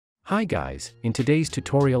Hi guys, in today's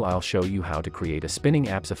tutorial I'll show you how to create a spinning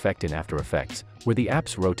apps effect in After Effects, where the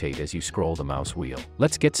apps rotate as you scroll the mouse wheel.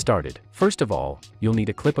 Let's get started. First of all, you'll need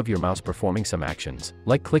a clip of your mouse performing some actions,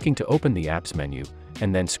 like clicking to open the apps menu,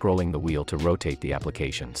 and then scrolling the wheel to rotate the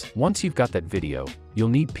applications. Once you've got that video, you'll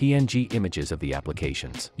need PNG images of the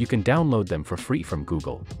applications. You can download them for free from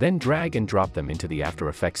Google, then drag and drop them into the After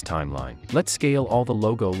Effects timeline. Let's scale all the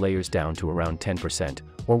logo layers down to around 10%,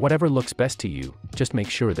 or whatever looks best to you, just make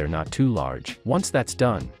sure they're not too large. Once that's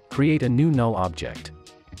done, create a new null object.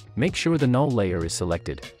 Make sure the null layer is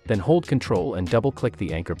selected, then hold Ctrl and double-click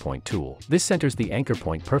the anchor point tool. This centers the anchor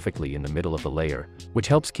point perfectly in the middle of the layer, which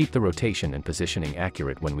helps keep the rotation and positioning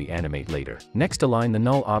accurate when we animate later. Next, align the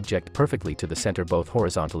null object perfectly to the center both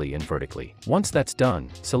horizontally and vertically. Once that's done,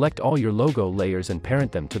 select all your logo layers and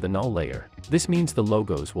parent them to the null layer. This means the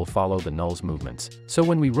logos will follow the null's movements, so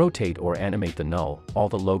when we rotate or animate the null, all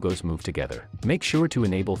the logos move together. Make sure to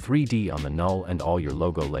enable 3D on the null and all your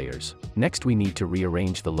logo layers. Next, we need to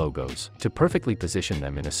rearrange the logos. To perfectly position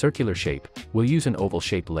them in a circular shape, we'll use an oval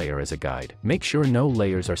shape layer as a guide. Make sure no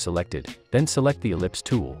layers are selected, then select the ellipse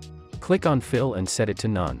tool. Click on Fill and set it to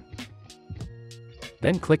None.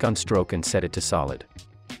 Then click on Stroke and set it to Solid.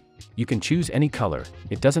 You can choose any color,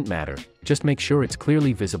 it doesn't matter, just make sure it's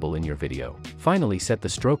clearly visible in your video. Finally, set the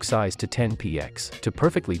stroke size to 10px. To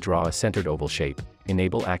perfectly draw a centered oval shape,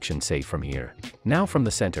 enable Action Save from here. Now from the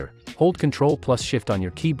center, hold Ctrl plus Shift on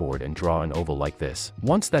your keyboard and draw an oval like this.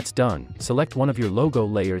 Once that's done, select one of your logo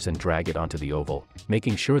layers and drag it onto the oval,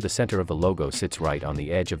 making sure the center of the logo sits right on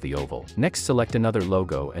the edge of the oval. Next, select another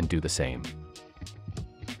logo and do the same.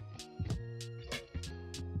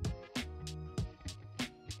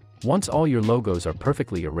 Once all your logos are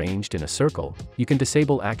perfectly arranged in a circle, you can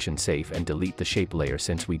disable Action Save and delete the shape layer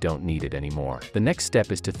since we don't need it anymore. The next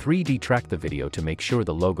step is to 3D track the video to make sure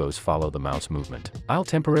the logos follow the mouse movement. I'll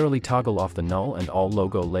temporarily toggle off the null and all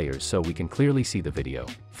logo layers so we can clearly see the video.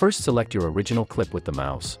 First, select your original clip with the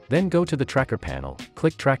mouse, then go to the tracker panel,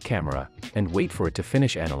 click Track Camera, and wait for it to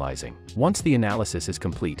finish analyzing. Once the analysis is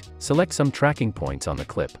complete, select some tracking points on the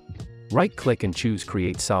clip. Right-click and choose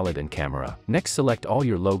Create Solid and Camera. Next, select all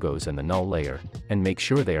your logos and the null layer, and make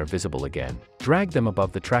sure they are visible again. Drag them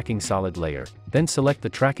above the tracking solid layer, then select the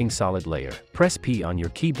tracking solid layer. Press P on your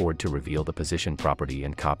keyboard to reveal the position property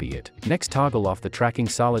and copy it. Next, toggle off the tracking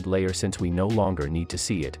solid layer since we no longer need to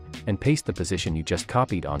see it, and paste the position you just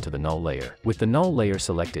copied onto the null layer. With the null layer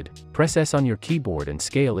selected, press S on your keyboard and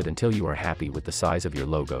scale it until you are happy with the size of your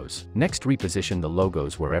logos. Next, reposition the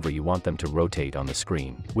logos wherever you want them to rotate on the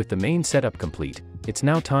screen. With the main setup complete, it's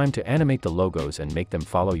now time to animate the logos and make them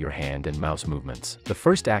follow your hand and mouse movements. The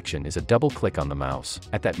first action is a double click on the mouse.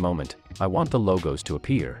 At that moment, I want the logos to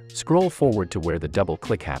appear. Scroll forward to where the double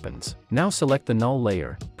click happens. Now select the null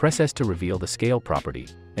layer, press S to reveal the scale property,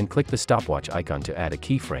 and click the stopwatch icon to add a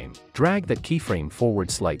keyframe. Drag that keyframe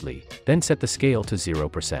forward slightly, then set the scale to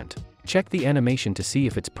 0%. Check the animation to see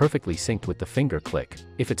if it's perfectly synced with the finger click.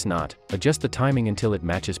 If it's not, adjust the timing until it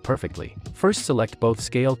matches perfectly. First, select both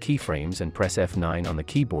scale keyframes and press F9 on the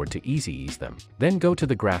keyboard to ease them. Then go to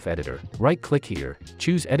the graph editor, right-click here,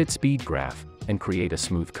 choose Edit Speed Graph, and create a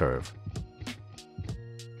smooth curve.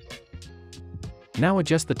 Now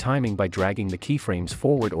adjust the timing by dragging the keyframes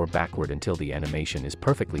forward or backward until the animation is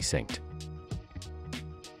perfectly synced.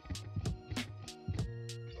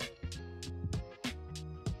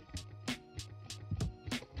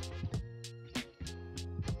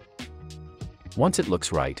 Once it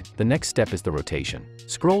looks right, the next step is the rotation.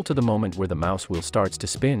 Scroll to the moment where the mouse wheel starts to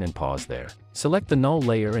spin and pause there. Select the null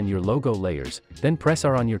layer and your logo layers, then press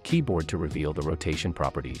R on your keyboard to reveal the rotation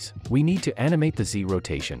properties. We need to animate the Z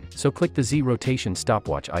rotation, so click the Z rotation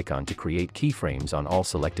stopwatch icon to create keyframes on all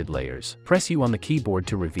selected layers. Press U on the keyboard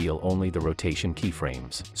to reveal only the rotation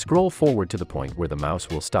keyframes. Scroll forward to the point where the mouse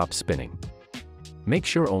will stop spinning. Make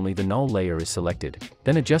sure only the null layer is selected,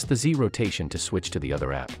 then adjust the Z rotation to switch to the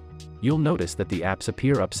other app. You'll notice that the apps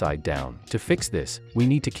appear upside down. To fix this, we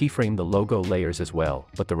need to keyframe the logo layers as well,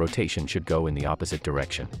 but the rotation should go in the opposite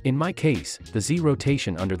direction. In my case, the Z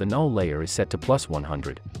rotation under the null layer is set to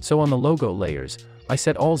 +100, so on the logo layers, I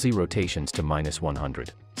set all Z rotations to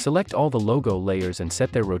 -100. Select all the logo layers and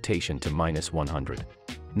set their rotation to -100.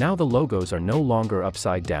 Now the logos are no longer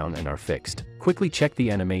upside down and are fixed. Quickly check the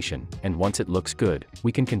animation, and once it looks good,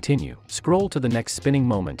 we can continue. Scroll to the next spinning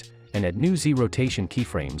moment, and add new Z rotation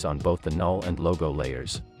keyframes on both the null and logo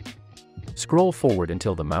layers. Scroll forward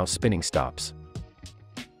until the mouse spinning stops.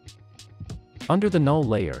 Under the null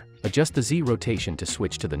layer, adjust the Z rotation to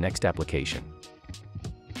switch to the next application.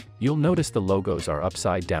 you'll notice the logos are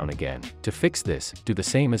upside down again. To fix this, do the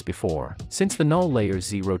same as before. Since the null layer's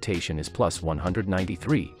Z rotation is plus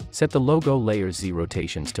 193, set the logo layer's Z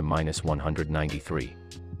rotations to minus 193.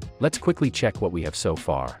 Let's quickly check what we have so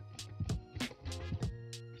far.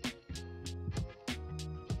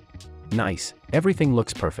 Nice, everything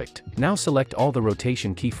looks perfect. Now select all the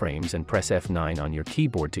rotation keyframes and press F9 on your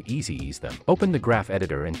keyboard to ease them. Open the graph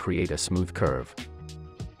editor and create a smooth curve.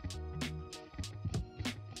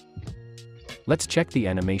 Let's check the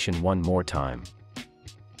animation one more time.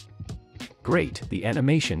 Great, the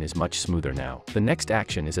animation is much smoother now. The next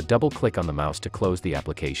action is a double click on the mouse to close the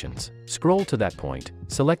applications. Scroll to that point,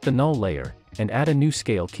 select the null layer, and add a new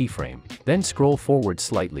scale keyframe. Then scroll forward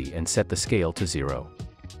slightly and set the scale to 0.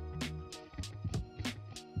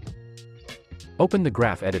 Open the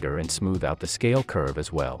graph editor and smooth out the scale curve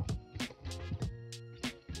as well.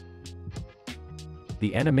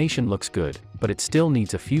 The animation looks good, but it still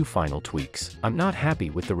needs a few final tweaks. I'm not happy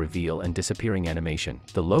with the reveal and disappearing animation.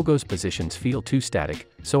 The logo's positions feel too static,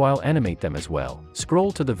 so I'll animate them as well.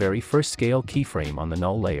 Scroll to the very first scale keyframe on the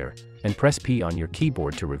null layer, and press P on your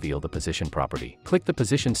keyboard to reveal the position property. Click the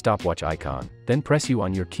position stopwatch icon, then press U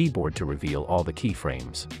on your keyboard to reveal all the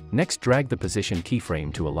keyframes. Next, drag the position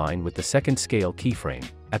keyframe to align with the second scale keyframe.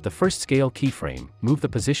 At the first scale keyframe, move the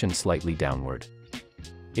position slightly downward.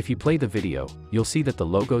 If you play the video, you'll see that the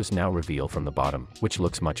logos now reveal from the bottom, which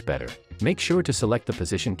looks much better. Make sure to select the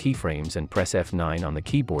position keyframes and press F9 on the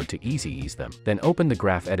keyboard to ease them. Then open the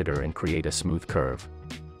graph editor and create a smooth curve.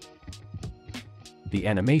 The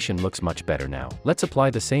animation looks much better now. Let's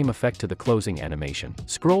apply the same effect to the closing animation.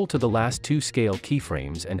 Scroll to the last two scale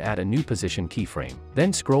keyframes and add a new position keyframe.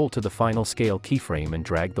 Then scroll to the final scale keyframe and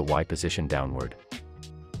drag the Y position downward.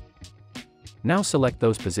 Now select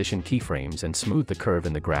those position keyframes and smooth the curve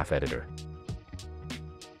in the graph editor.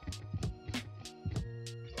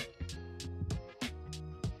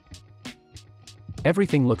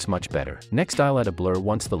 Everything looks much better. Next, I'll add a blur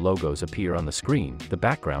once the logos appear on the screen. The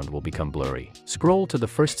background will become blurry. Scroll to the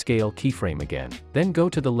first scale keyframe again. Then go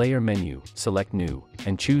to the layer menu, select New,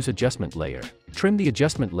 and choose Adjustment Layer. Trim the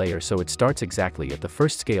adjustment layer so it starts exactly at the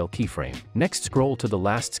first scale keyframe. Next, scroll to the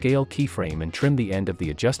last scale keyframe and trim the end of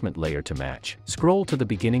the adjustment layer to match. Scroll to the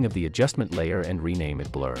beginning of the adjustment layer and rename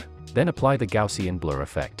it Blur. Then apply the Gaussian blur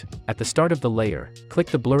effect. At the start of the layer, click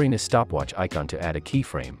the blurriness stopwatch icon to add a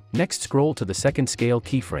keyframe. Next, scroll to the second scale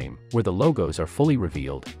keyframe, where the logos are fully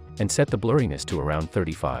revealed, and set the blurriness to around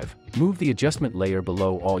 35. Move the adjustment layer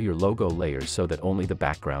below all your logo layers so that only the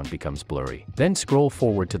background becomes blurry. Then scroll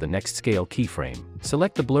forward to the next scale keyframe.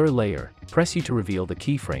 Select the blur layer, press U to reveal the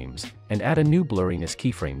keyframes, and add a new blurriness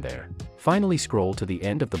keyframe there. Finally, scroll to the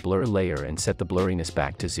end of the blur layer and set the blurriness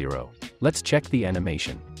back to 0. Let's check the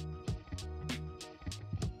animation.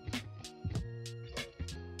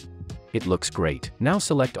 It looks great. Now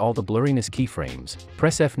select all the blurriness keyframes,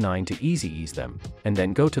 press F9 to ease them, and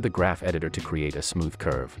then go to the graph editor to create a smooth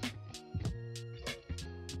curve.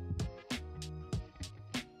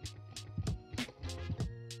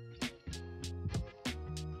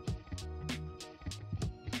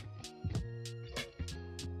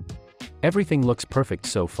 Everything looks perfect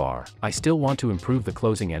so far. I still want to improve the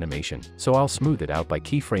closing animation, so I'll smooth it out by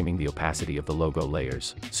keyframing the opacity of the logo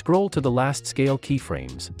layers. Scroll to the last scale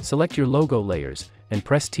keyframes, select your logo layers, and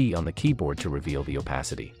press T on the keyboard to reveal the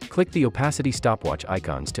opacity. Click the opacity stopwatch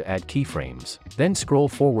icons to add keyframes. Then scroll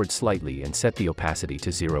forward slightly and set the opacity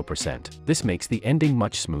to 0%. This makes the ending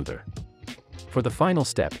much smoother. For the final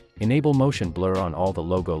step, enable motion blur on all the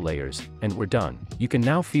logo layers, and we're done. You can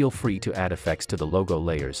now feel free to add effects to the logo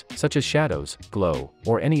layers, such as shadows, glow,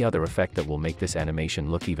 or any other effect that will make this animation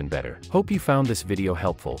look even better. Hope you found this video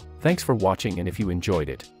helpful. Thanks for watching, and if you enjoyed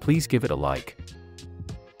it, please give it a like.